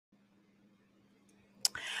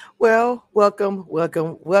Well, welcome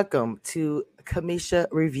to Kamisha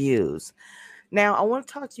Reviews. Now, I want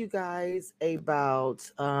to talk to you guys about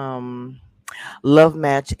Love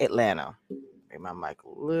Match Atlanta. Bring my mic a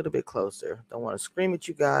little bit closer. Don't want to scream at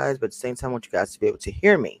you guys, but at the same time, I want you guys to be able to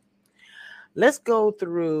hear me. Let's go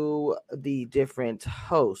through the different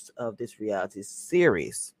hosts of this reality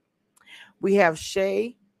series. We have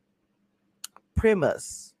Shay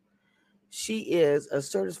Primus. She is a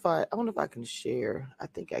certified. I wonder if I can share. I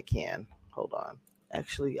think I can. Hold on.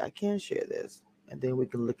 Actually, I can share this, and then we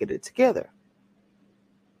can look at it together.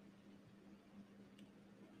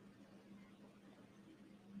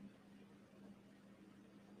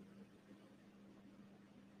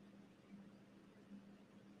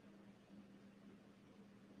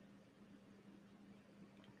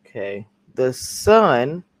 Okay. The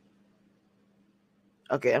sun.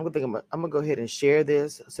 Okay, I'm gonna go ahead and share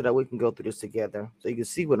this so that we can go through this together, so you can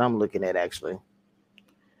see what I'm looking at actually.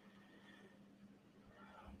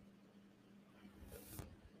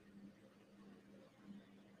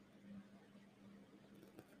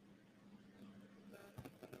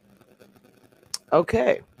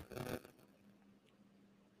 Okay.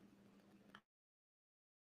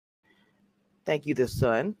 Thank you, the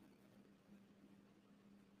sun.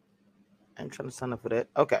 I'm trying to sign up for that.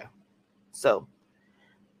 Okay. So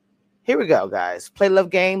here we go, guys. Play Love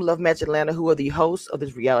Game, Love Match Atlanta, who are the hosts of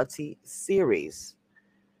this reality series.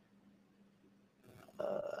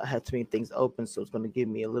 I had too many things open, so it's going to give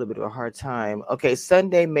me a little bit of a hard time. Okay,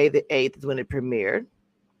 Sunday, May the 8th is when it premiered.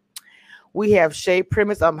 We have Shay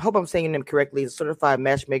Primus. I hope I'm saying your name correctly. A certified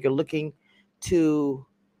matchmaker looking to.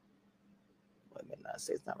 Wait a minute, I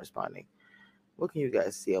say it's not responding. What can you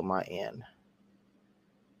guys see on my end?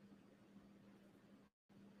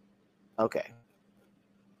 Okay,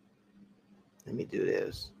 let me do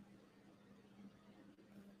this.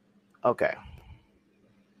 Okay,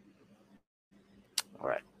 all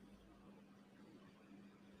right.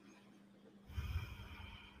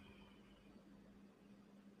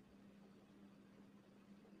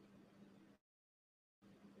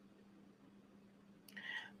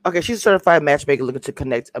 Okay, she's a certified matchmaker looking to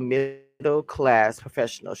connect a middle class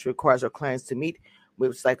professional. She requires her clients to meet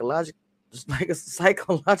with like a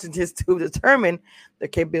psychologist to determine their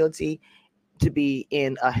capability to be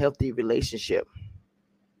in a healthy relationship.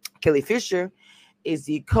 Kelly Fisher is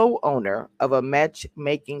the co-owner of a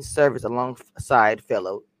matchmaking service alongside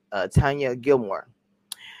fellow Tanya Gilmore.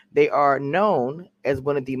 They are known as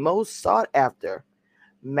one of the most sought after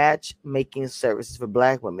matchmaking services for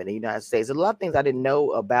Black women in the United States. A lot of things I didn't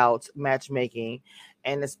know about matchmaking,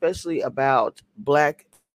 and especially about Black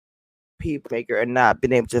people maker, and not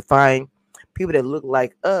being able to find people that look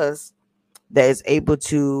like us that is able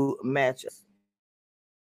to match us.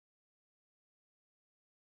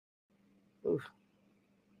 Oof,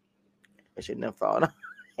 I shouldn't have fallen.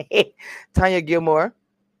 Tanya Gilmore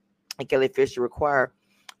and Kelly Fisher require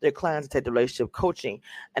their clients to take the relationship coaching.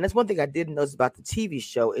 And that's one thing I didn't notice about the TV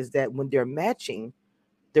show is that when they're matching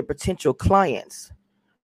their potential clients,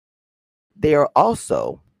 they are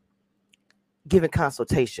also giving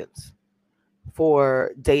consultations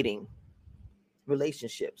for dating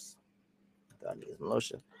relationships. I need some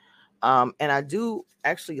lotion. And I do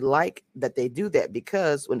actually like that they do that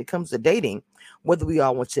because when it comes to dating, whether we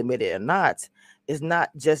all want to admit it or not, it's not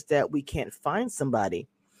just that we can't find somebody.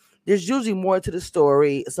 There's usually more to the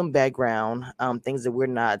story, some background, things that we're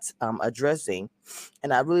not addressing.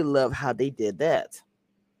 And I really love how they did that.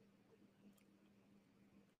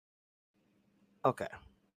 Okay.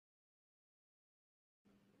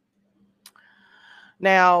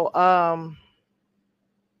 Now,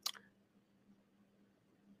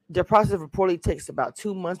 the process reportedly takes about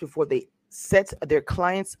 2 months before they set their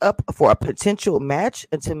clients up for a potential match.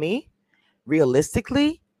 And to me,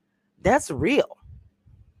 realistically, that's real.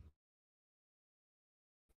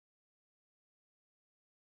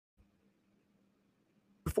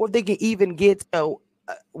 Before they can even get,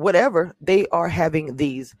 whatever, they are having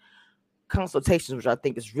these consultations, which I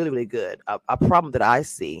think is really, really good. A problem that I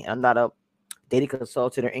see, I'm not a dating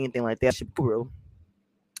consultant or anything like that, guru,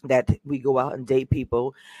 that we go out and date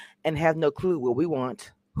people and have no clue what we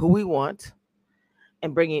want, who we want,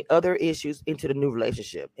 and bringing other issues into the new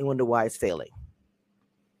relationship and wonder why it's failing.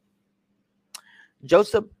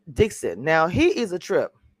 Joseph Dixon. Now, he is a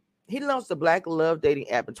trip. He launched the Black Love Dating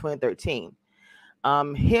app in 2013.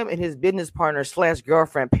 Him and his business partner slash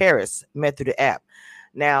girlfriend Paris met through the app.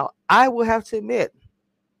 Now, I will have to admit,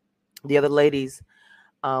 the other ladies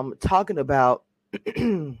talking about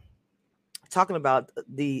talking about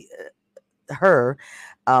the her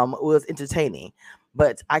was entertaining,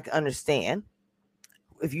 but I can understand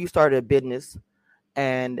if you started a business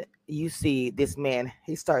And you see this man,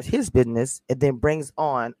 he starts his business and then brings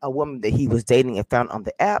on a woman that he was dating and found on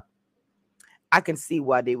the app. I can see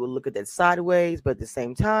why they would look at that sideways, but at the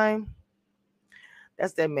same time,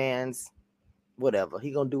 that's that man's whatever.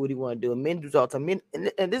 He gonna do what he want to do. And men do it all the time. Men,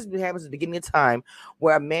 and this happens at the beginning of time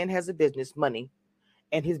where a man has a business, money,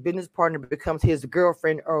 and his business partner becomes his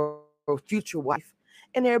girlfriend or future wife,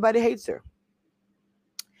 and everybody hates her.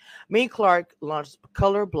 Me Clark launched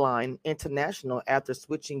Colorblind International after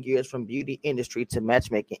switching gears from beauty industry to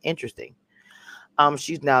matchmaking. Interesting.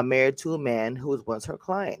 She's now married to a man who was once her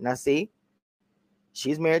client. Now, see,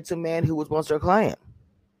 she's married to a man who was once her client.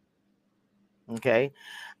 Okay,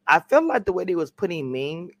 I felt like the way they was putting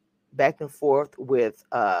Ming back and forth with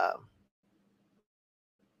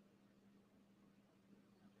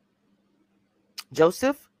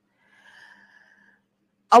Joseph.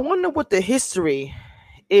 I wonder what the history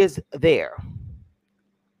is there.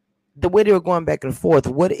 The way they were going back and forth,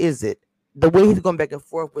 what is it? The way he's going back and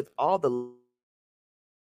forth with all the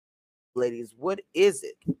ladies, what is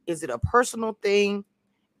it? Is it a personal thing?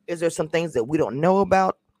 Is there some things that we don't know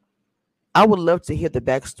about? I would love to hear the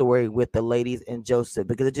backstory with the ladies and Joseph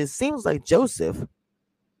because it just seems like Joseph,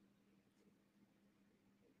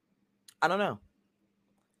 I don't know.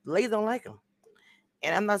 The ladies don't like him.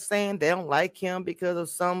 And I'm not saying they don't like him because of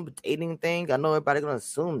some dating thing. I know everybody's gonna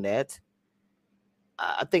assume that.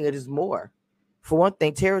 I think it is more. For one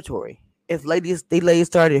thing, territory. If ladies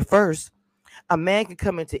started first, a man can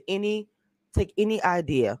come into take any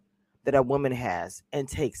idea that a woman has and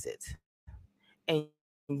takes it and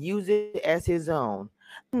use it as his own.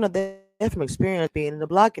 I know that from experience being in the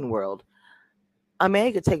blogging world. A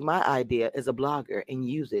man could take my idea as a blogger and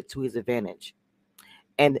use it to his advantage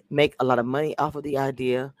and make a lot of money off of the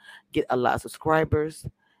idea, get a lot of subscribers,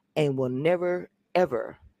 and will never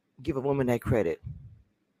ever give a woman that credit.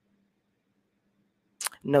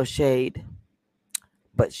 No shade,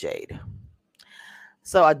 but shade.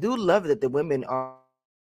 So I do love that the women are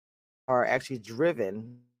actually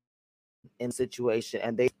driven in the situation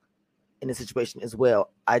and they in the situation as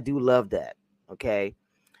well. I do love that. Okay.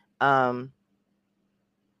 Um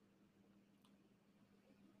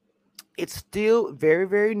it's still very,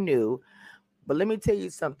 very new. But let me tell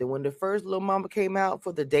you something. When the first little mama came out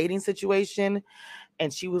for the dating situation,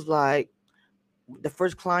 and she was like the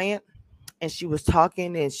first client, and she was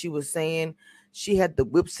talking and she was saying she had the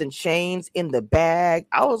whips and chains in the bag.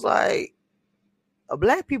 I was like,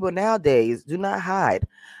 black people nowadays do not hide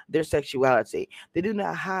their sexuality. They do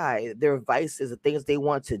not hide their vices, the things they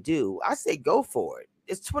want to do. I say go for it.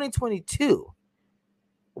 It's 2022.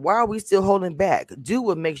 Why are we still holding back? Do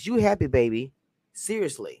what makes you happy, baby.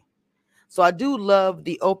 Seriously. So I do love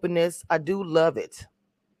the openness. I do love it.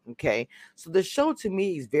 Okay. So the show to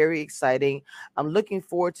me is very exciting. I'm looking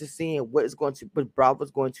forward to seeing what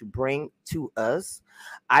Bravo's going to bring to us.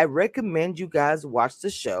 I recommend you guys watch the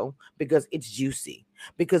show because it's juicy,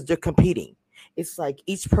 because they're competing. It's like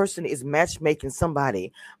each person is matchmaking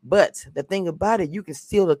somebody. But the thing about it, you can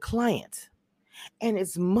steal the client and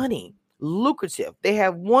it's money, lucrative. They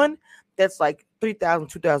have one that's like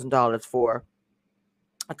 $3,000, $2,000 for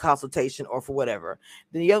a consultation or for whatever.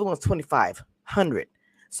 Then the other one's 2,500.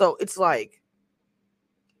 So it's like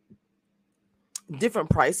different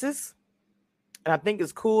prices. And I think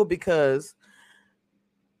it's cool because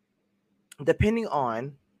depending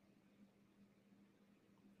on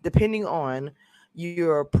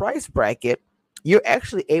your price bracket, you're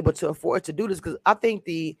actually able to afford to do this. Because I think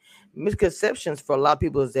the misconceptions for a lot of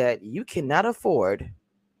people is that you cannot afford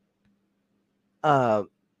uh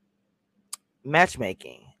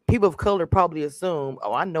matchmaking. People of color probably assume,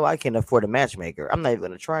 oh, I know I can afford a matchmaker. I'm not even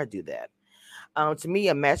going to try to do that. To me,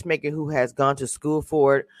 a matchmaker who has gone to school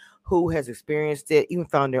for it, who has experienced it, even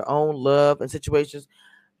found their own love in situations,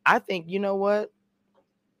 I think, you know what?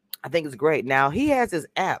 I think it's great. Now, he has his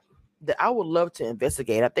app that I would love to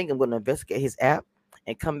investigate. I think I'm going to investigate his app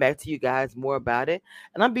and come back to you guys more about it.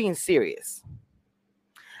 And I'm being serious.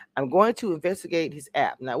 I'm going to investigate his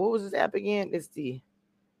app. Now, what was his app again?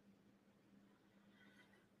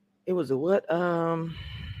 It was a what?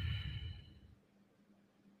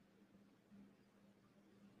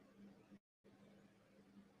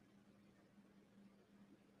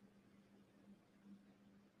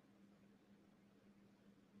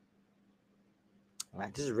 I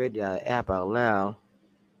just read the app out loud.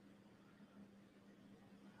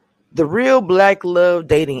 The Real Black Love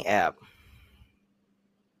Dating App.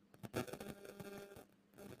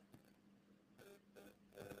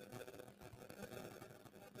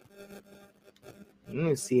 Let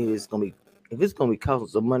me see if it's gonna be costing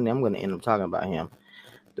some money. I'm gonna end up talking about him.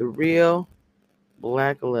 The Real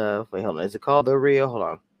Black Love. Wait, hold on. Is it called The Real? Hold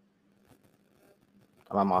on.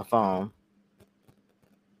 I'm on my phone.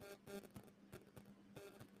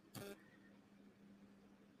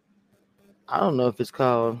 I don't know if it's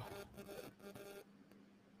called.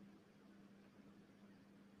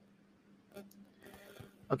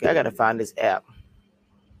 Okay, I gotta find this app.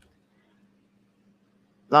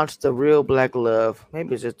 Launched The Real Black Love.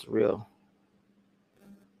 Maybe it's just The Real.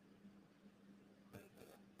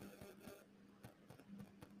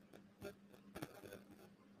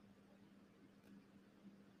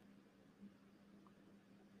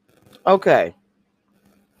 Okay.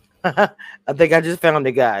 I think I just found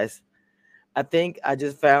it, guys. I think I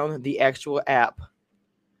just found the actual app.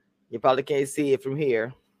 You probably can't see it from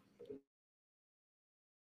here.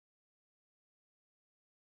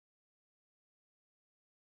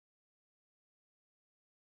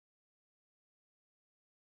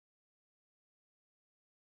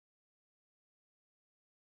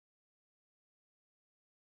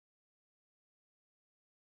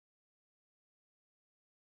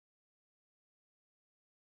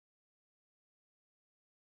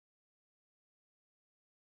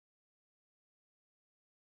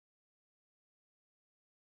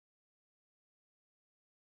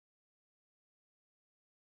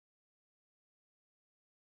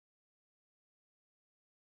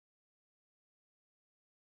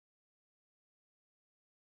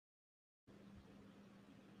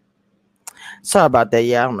 Sorry about that.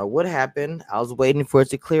 Yeah, I don't know what happened. I was waiting for it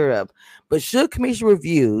to clear up. But should Commission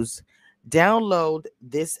Reviews download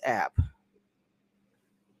this app?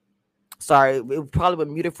 Sorry, it probably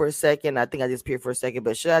went muted for a second. I think I just appeared for a second,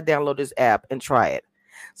 but should I download this app and try it?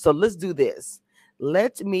 So let's do this.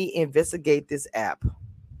 Let me investigate this app.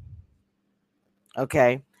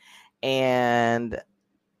 Okay. And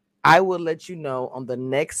I will let you know on the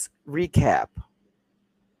next recap.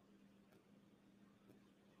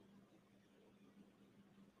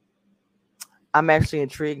 I'm actually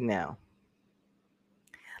intrigued now.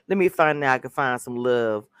 Let me find out I can find some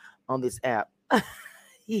love on this app.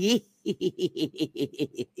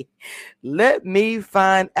 Let me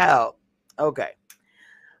find out. Okay.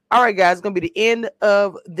 All right, guys, it's gonna be the end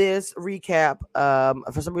of this recap.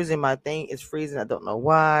 For some reason, my thing is freezing. I don't know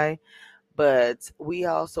why, but we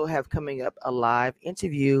also have coming up a live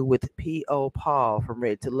interview with P.O. Paul from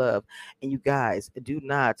Ready to Love, and you guys do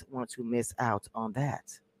not want to miss out on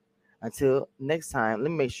that. Until next time, let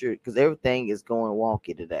me make sure because everything is going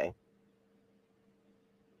wonky today.